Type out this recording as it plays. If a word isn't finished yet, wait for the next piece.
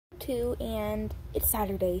2 and it's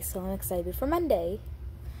Saturday, so I'm excited for Monday.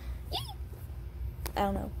 Yay! I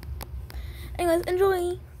don't know. Anyways,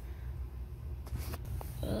 enjoy.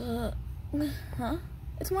 Huh?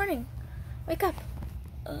 It's morning. Wake up.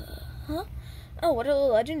 Huh? Oh, what are the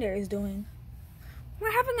legendaries doing?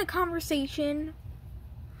 We're having a conversation.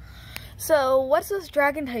 So, what's this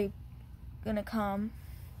dragon type gonna come?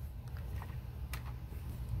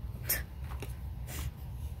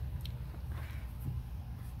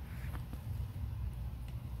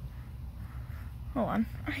 Hold on.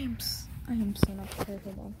 I am so not prepared.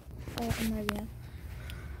 Hold on. Oh, I'm ready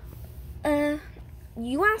now.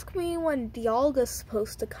 You ask me when Dialga's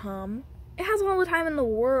supposed to come. It has all the time in the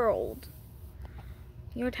world.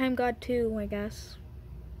 You're a time god too, I guess.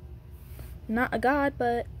 Not a god,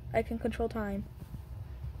 but I can control time.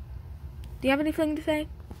 Do you have anything to say?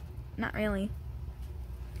 Not really.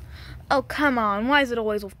 Oh, come on. Why is it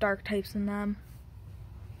always with dark types in them?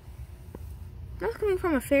 That's coming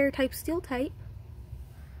from a fairy type, steel type.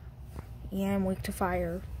 Yeah, I'm weak to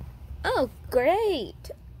fire. Oh,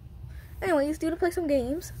 great. Anyways, do you want to play some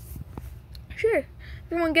games? Sure.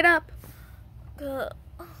 Everyone get up.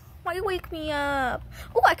 Why you wake me up?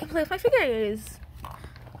 Oh, I can play with my fingers.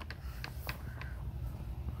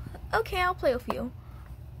 Okay, I'll play with you.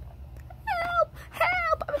 Help!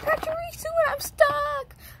 Help! I'm a Pachirisu and I'm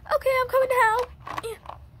stuck. Okay, I'm coming to help. Yeah.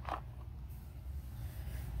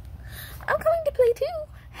 I'm coming to play too.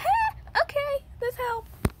 Okay, let's help.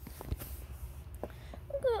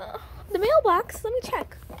 The mailbox, let me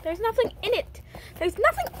check. There's nothing in it. There's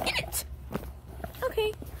nothing in it.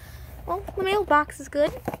 Okay. Well, the mailbox is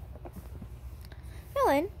good.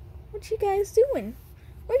 Ellen, what you guys doing?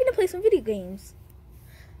 We're gonna play some video games.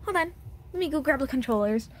 Hold on. Let me go grab the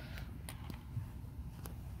controllers.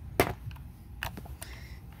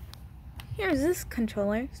 Here's this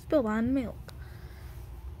controller. Spilled on milk.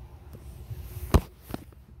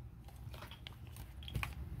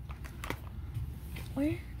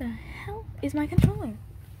 Where the hell is my controller?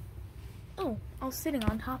 Oh, I was sitting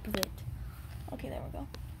on top of it. Okay, there we go.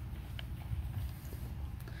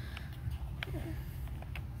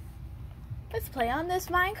 Let's play on this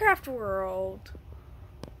Minecraft world.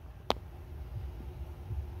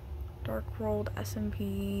 Dark World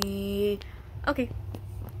SMP. Okay.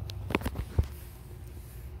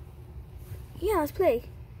 Yeah, let's play.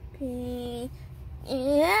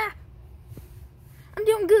 Yeah. I'm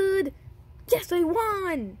doing good. Yes, I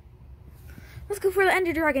won! Let's go for the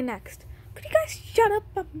Ender Dragon next. Could you guys shut up?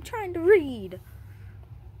 I'm trying to read.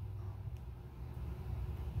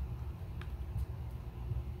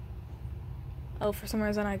 Oh, for some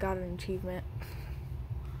reason I got an achievement.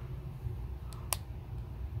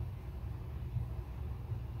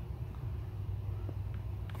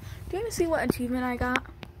 Do you want to see what achievement I got?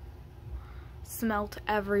 Smelt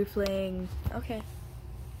everything. Okay.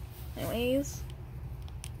 Anyways.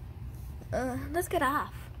 Let's get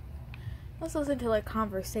off. Let's listen to like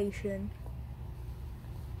conversation.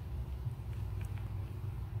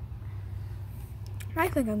 I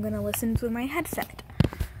think I'm gonna listen to my headset.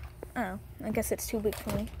 Oh, I guess it's too big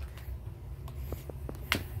for me.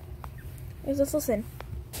 Let's listen.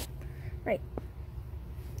 Right.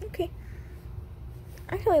 Okay.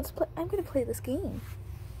 Actually, let's play. I'm gonna play this game.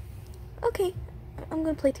 Okay. I'm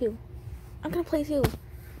gonna play too. I'm gonna play too.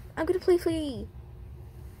 I'm gonna play free.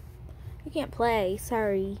 You can't play,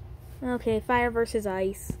 sorry. Okay, fire versus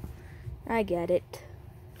ice. I get it.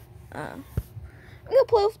 I'm gonna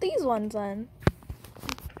play with these ones then.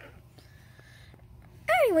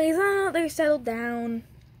 Anyways, they're settled down.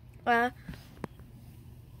 Huh?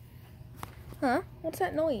 What's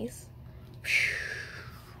that noise?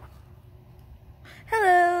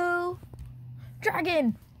 Hello!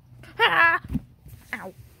 Dragon! Ah!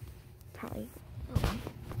 Ow. Probably.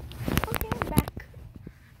 Okay, I'm back.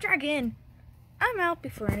 Dragon! I'm out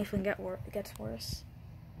before anything gets worse.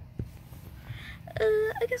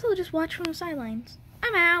 I guess I'll just watch from the sidelines.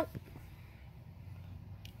 I'm out!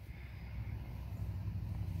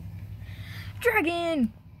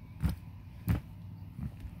 Dragon!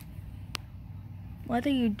 What are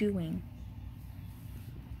you doing?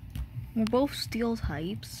 We're both steel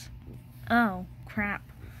types. Oh, crap.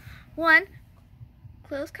 One.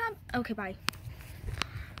 Close comp. Okay, bye.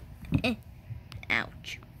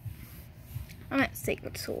 Ouch. I'm at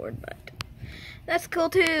Sacred Sword, but that's cool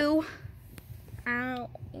too. Ow,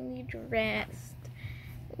 I need to rest.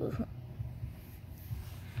 Ugh.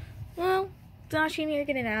 Well, Dashi and you're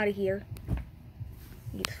getting out of here.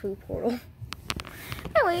 Use food portal.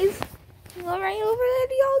 Anyways, you go right over there,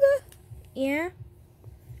 Dialga? Yeah.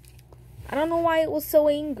 I don't know why it was so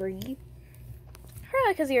angry.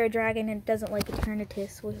 Probably because you're a dragon and doesn't like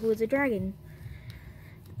Eternatus, who is a dragon.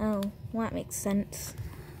 Oh, well, that makes sense.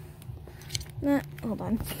 Hold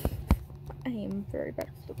on. I am very bad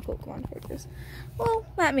with Pokemon characters. Well,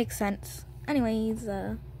 that makes sense. Anyways,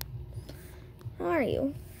 how are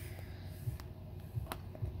you?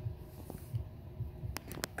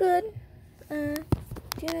 Good. Do you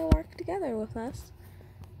want to work together with us?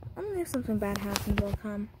 Only if something bad happens, you'll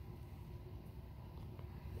come.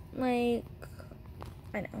 Like,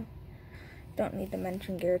 I know. Don't need to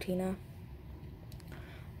mention Giratina.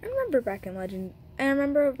 I remember back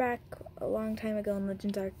a long time ago in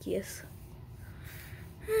Legends Arceus.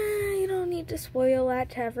 You don't need to spoil that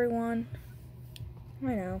to everyone.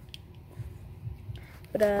 I know.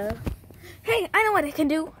 But, hey, I know what I can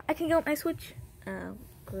do. I can get up my Switch. Oh,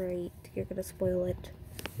 great. You're gonna spoil it.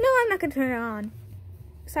 No, I'm not gonna turn it on.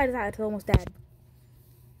 Besides that, it's almost dead.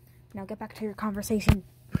 Now get back to your conversation.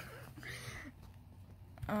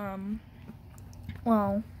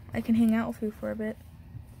 Well, I can hang out with you for a bit.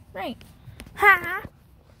 Right. Ha!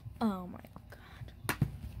 Oh my god.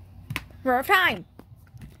 For a time!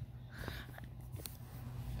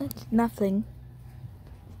 It's nothing.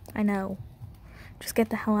 I know. Just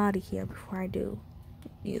get the hell out of here before I do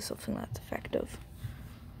use something that's effective.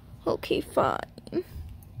 Okay, fine. Wait,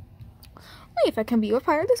 if I can be a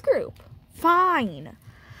part of this group. Fine.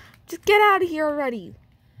 Just get out of here already.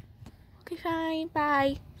 Okay, fine.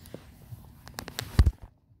 Bye.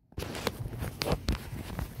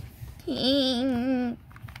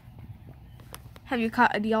 Have you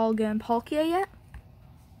caught a Dialga and Palkia yet?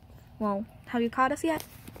 Well, have you caught us yet?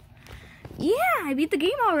 Yeah, I beat the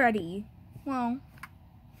game already. Well.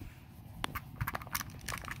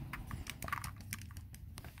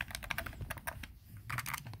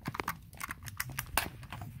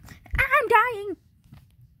 I'm dying!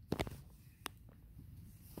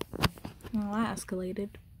 Well, that escalated.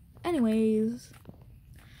 Anyways.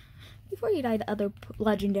 Before you die to other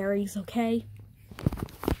legendaries, okay?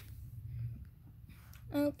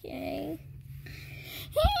 Okay.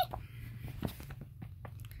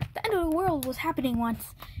 The end of the world was happening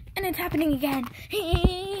once, and it's happening again. What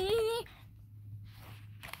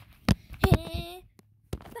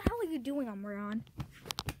the hell are you doing, Umbreon?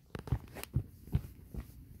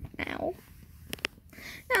 Ow.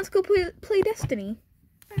 Now let's go play Destiny.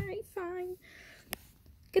 Alright, fine.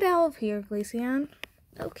 Get out of here, Glaceon.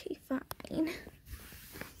 Okay, fine.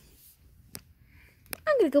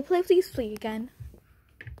 I'm gonna go play with Please Play again.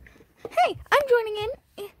 Hey, I'm joining in.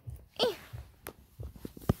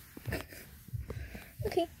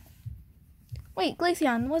 Okay. Wait,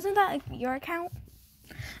 Glaceon, wasn't that your account?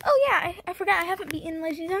 Oh yeah, I forgot I haven't beaten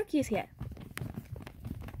Legends Arceus yet.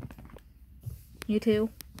 You too?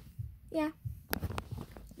 Yeah.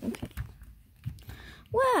 Okay.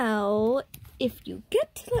 Well, if you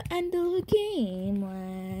get to the end of the game,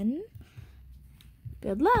 then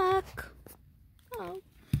good luck. Oh,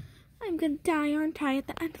 I'm gonna die, aren't I, at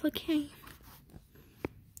the end of the game?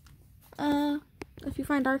 If you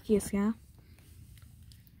find Arceus, yeah.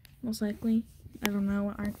 Most likely. I don't know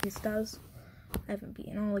what Arceus does. I haven't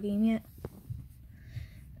beaten all the game yet.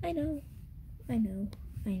 I know. If I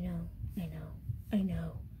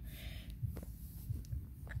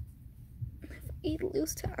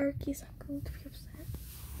lose to Arceus, I'm going to be upset.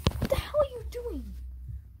 What the hell are you doing?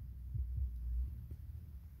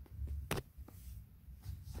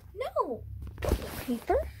 No!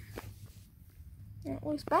 Paper? Don't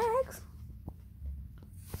lose bags.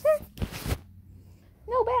 Sir?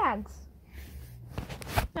 No bags.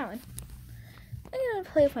 No. I'm gonna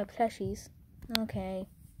play with my plushies. Okay.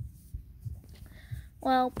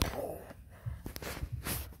 Well.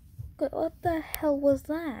 What the hell was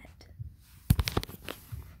that?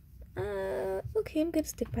 Okay, I'm gonna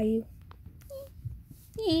stick by you.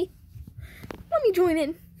 Let me join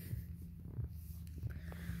in.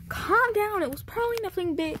 Calm down, it was probably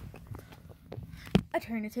nothing big.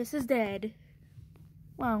 Eternatus is dead.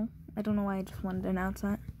 Well, I don't know why I just wanted to announce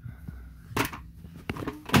that.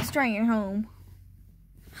 Destroying your home.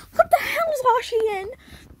 What the hell's Zacian?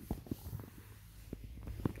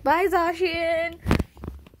 Bye, Zacian.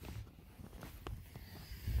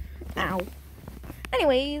 Ow.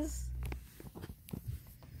 Anyways.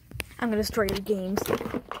 I'm gonna destroy your games.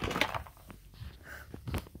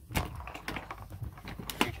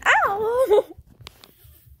 Ow!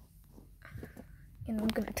 And I'm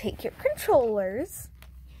gonna take your controllers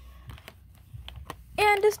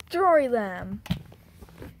and destroy them.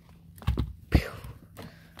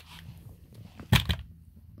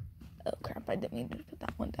 Oh crap, I didn't mean to put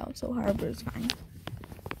that one down so hard, but it's fine.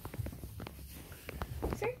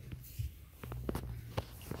 Sir?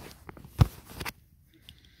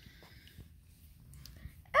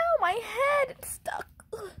 head. It's stuck.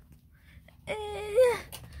 No,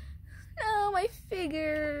 my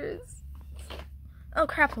fingers. Oh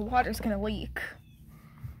crap, the water's gonna leak.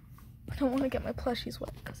 I don't want to get my plushies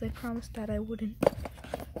wet because I promised that I wouldn't.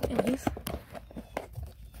 Anyways.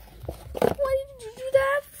 What did you do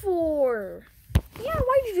that for? Yeah,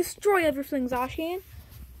 why did you destroy everything, Zashan?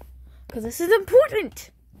 Because this is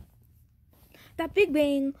important. That Big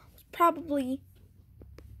Bang was probably,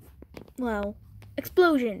 well,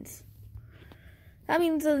 explosions. That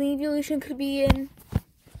means that the evolution could be in.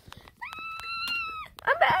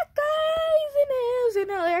 I'm back, guys! And there's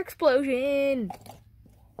another explosion.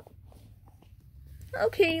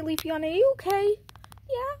 Okay, Leafeon, are you okay?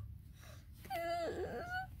 Yeah.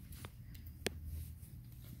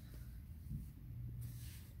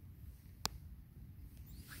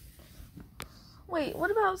 Wait,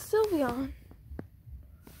 what about Sylveon?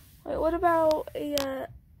 Wait, what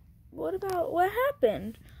what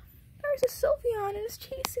happened? There's a Sylveon and it's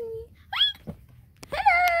chasing me. Ah!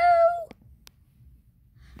 Hello!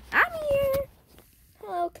 I'm here.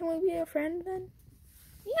 Hello, can we be a friend then?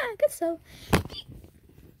 Yeah, I guess so. Oh,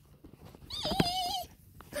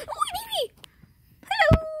 Eevee!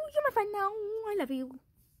 Hello! You're my friend now. I love you.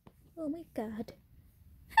 Oh my god.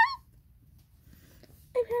 Help!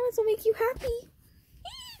 I promise I'll make you happy.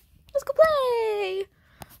 Let's go play!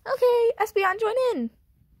 Okay, Espeon, join in.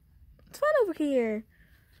 It's fun over here.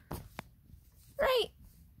 Right.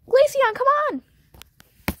 Glaceon, come on!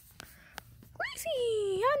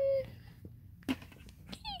 Glaceon!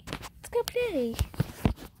 Let's go play.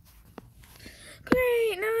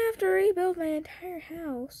 Great, now I have to rebuild my entire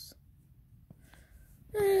house.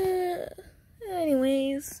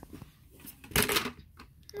 Anyways.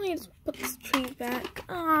 Let me just put this tree back.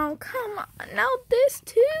 Oh, come on. Now this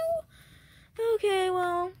too? Okay,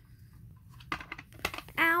 well.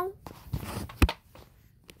 Ow.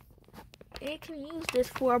 It can use this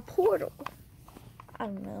for a portal. I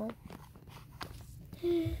don't know.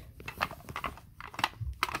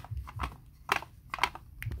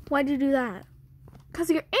 Why'd you do that? Because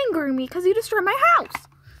you're angering me because you destroyed my house.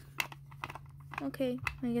 Okay,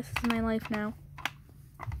 I guess this is my life now.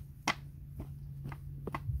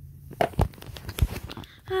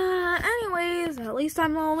 Anyways, at least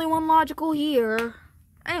I'm the only one logical here.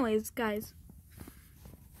 Anyways, guys.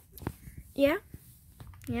 Yeah?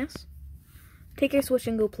 Yes? Take your Switch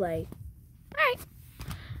and go play. Alright.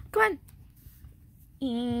 Come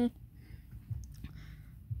on.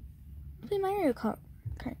 Play Mario Kart.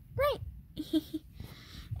 Right.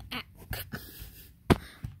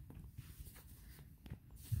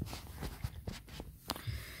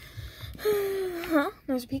 Huh?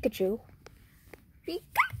 There's a Pikachu.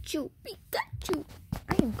 Pikachu! Pikachu!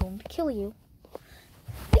 I am going to kill you.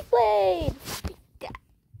 Big Blade!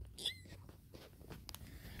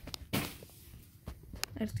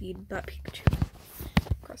 I just eaten that Pikachu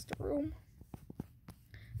across the room.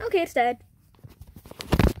 Okay, it's dead.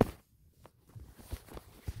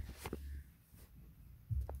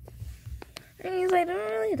 Anyways, I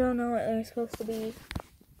really don't know what they're supposed to be.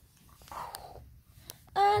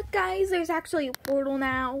 Guys, there's actually a portal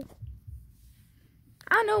now.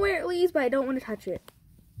 I don't know where it leads, but I don't want to touch it.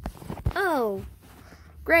 Oh,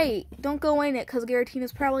 great. Don't go in it, because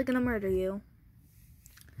Giratina's probably going to murder you.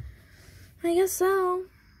 I guess so.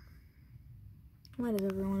 Why does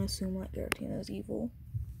everyone assume that Giratina is evil?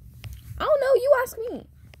 Oh, no, you ask me.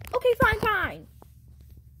 Okay, fine, fine.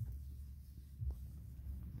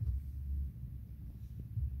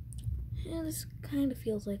 Yeah, this kind of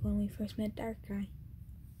feels like when we first met Darkrai.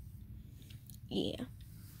 Yeah.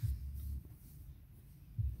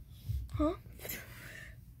 Huh?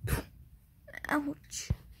 Ouch.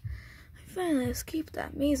 I finally escaped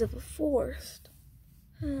that maze of a forest.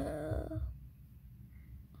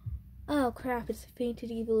 Oh crap, it's a fainted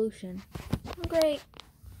evolution. Oh, great.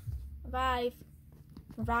 Revive.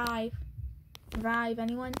 Revive. Revive,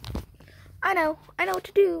 anyone? I know what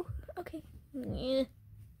to do. Okay. Yeah.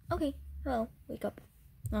 Okay. Hello. Wake up.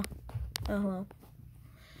 Oh. Oh, hello.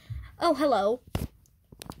 Oh, hello.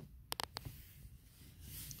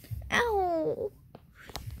 Ow.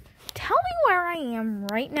 Tell me where I am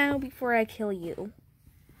right now before I kill you.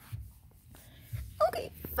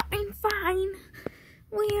 Okay, fine, fine.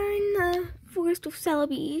 We are in the forest of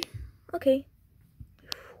Celebi. Okay.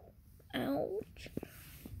 Ouch.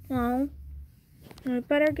 Well, I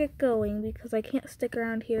better get going because I can't stick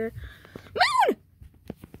around here. Moon!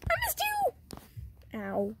 I missed you!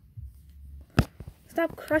 Ow.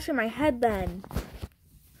 Stop crushing my head then.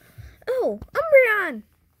 Oh, Umbreon!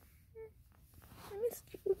 I missed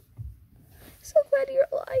you. So glad you're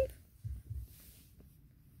alive.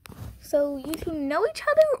 So you two know each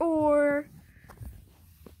other, or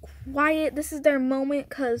Wyatt, this is their moment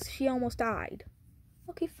because she almost died?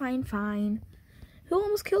 Okay, fine. Who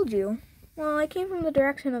almost killed you? Well, I came from the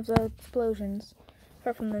direction of the explosions.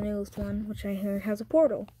 Apart from the newest one, which I heard has a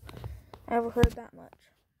portal. I haven't heard that much.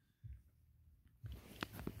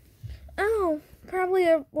 Oh, probably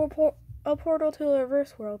a portal to a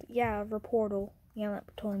reverse world. Yeah, a reportal. Yeah, that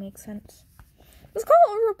totally makes sense. Let's call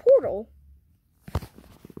it a reportal.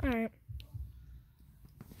 Alright.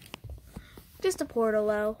 Just a portal,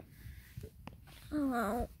 though. Oh,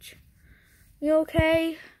 ouch. You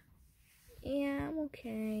okay? Yeah, I'm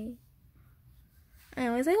okay.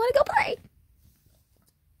 Anyways, I want to go play.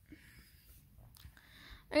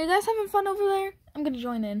 Are you guys having fun over there? I'm gonna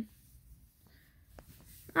join in.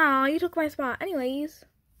 Aw, you took my spot. Anyways,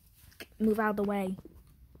 move out of the way.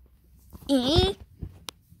 Come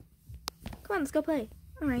on, let's go play.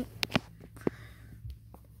 Alright.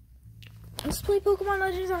 Let's play Pokemon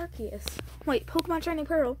Legends Arceus. Wait, Pokemon Shining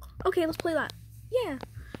Pearl. Okay, let's play that. Yeah.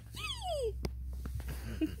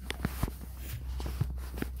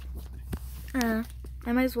 Yay!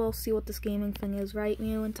 I might as well see what this gaming thing is, right,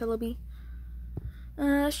 Mew and Tellaby?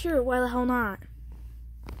 Sure, why the hell not?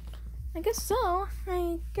 I guess so.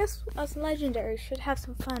 I guess us legendaries should have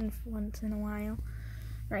some fun for once in a while.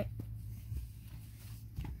 Right.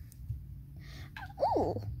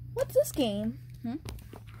 Ooh, what's this game?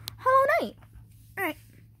 Hollow Knight. Alright.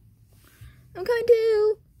 I'm coming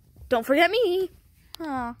too. Don't forget me.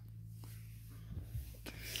 Aw.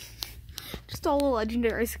 Just all the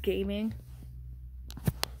legendaries gaming.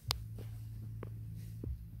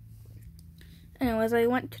 Anyways, I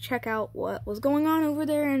went to check out what was going on over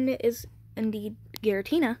there, and it is indeed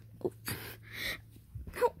Giratina. Oh.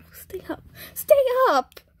 No, stay up. Stay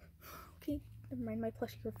up! Okay, never mind, my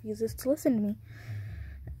plushie refuses to listen to me.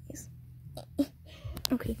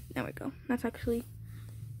 Okay, there we go. That's actually,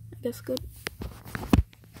 I guess, good.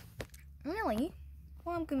 Really?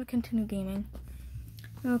 Well, I'm gonna continue gaming.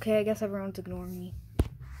 Okay, I guess everyone's ignoring me.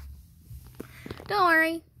 Don't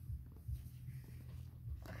worry.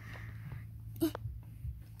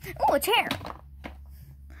 Oh, a chair!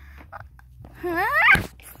 Huh?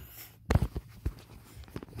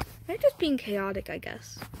 They're just being chaotic, I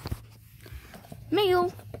guess.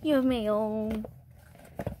 Mail! You have mail.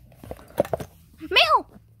 Mail!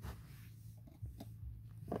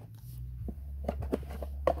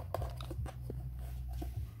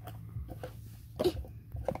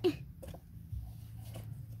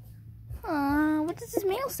 What does this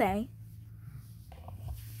mail say?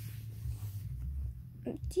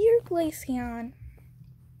 Dear Glaceon,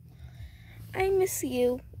 I miss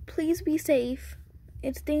you. Please be safe.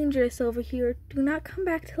 It's dangerous over here. Do not come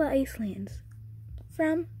back to the Icelands.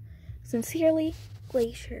 From, sincerely,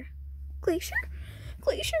 Glacier. Glacier?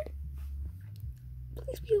 Glacier?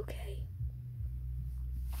 Please be okay.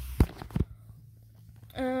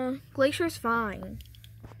 Glacier's fine.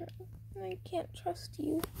 I can't trust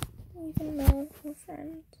you, even though we're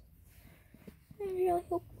friends. I really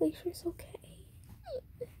hope Glacier's okay.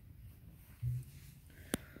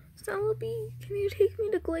 Stellaby, can you take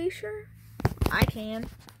me to Glacier? I can.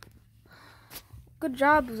 Good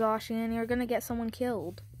job, Zacian. You're gonna get someone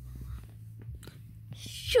killed.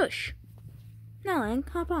 Shush! Now, Lang,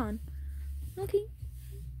 hop on. Okay.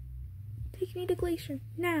 Take me to Glacier,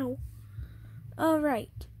 now.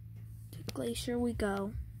 Alright. To Glacier we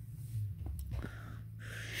go.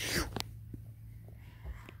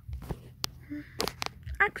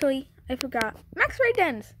 Actually, I forgot. Max Raid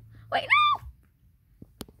Dens! Wait, no!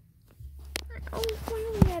 Oh,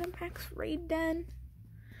 finally had a Max Raid Den.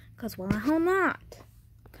 Because why the hell not?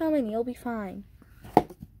 Come in, you'll be fine.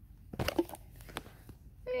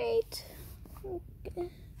 Right. Okay.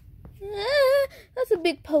 That's a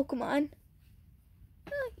big Pokemon.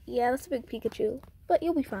 Yeah, that's a big Pikachu. But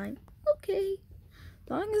you'll be fine. Okay. As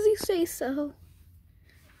long as you say so.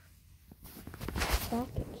 Back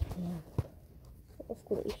at camp. Of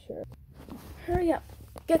Glacier. Hurry up.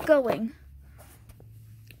 Get going.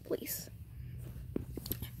 Please.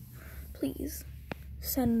 Please.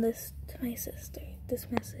 Send this to my sister. This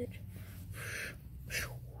message.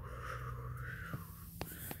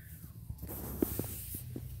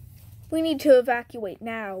 We need to evacuate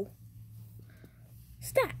now.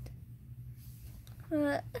 Stat.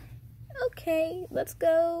 Okay, let's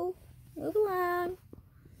go. Move along.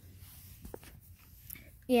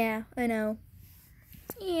 Yeah, I know.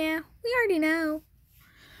 Yeah, we already know.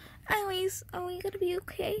 Anyways, are we gonna be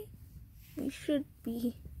okay? We should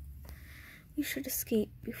be. We should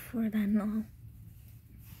escape before then, though.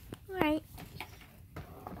 Alright.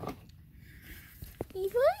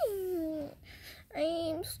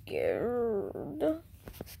 I'm scared.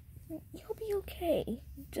 You'll be okay.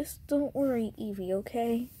 Just don't worry, Evie,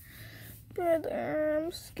 okay? Brother,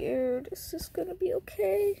 I'm scared. Is this gonna be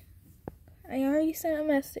okay? I already sent a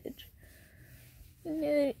message.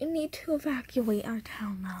 You need to evacuate our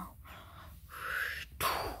town now.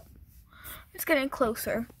 It's getting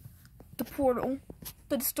closer. The portal.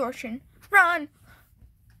 The distortion. Run!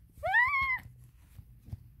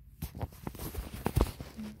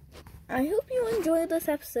 I hope you enjoyed this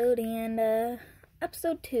episode and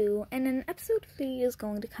episode 2. And then episode 3 is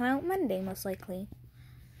going to come out Monday, most likely.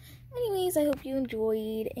 Anyways, I hope you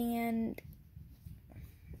enjoyed and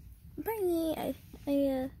bye.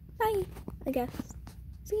 Bye, I guess.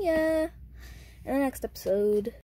 See ya in the next episode.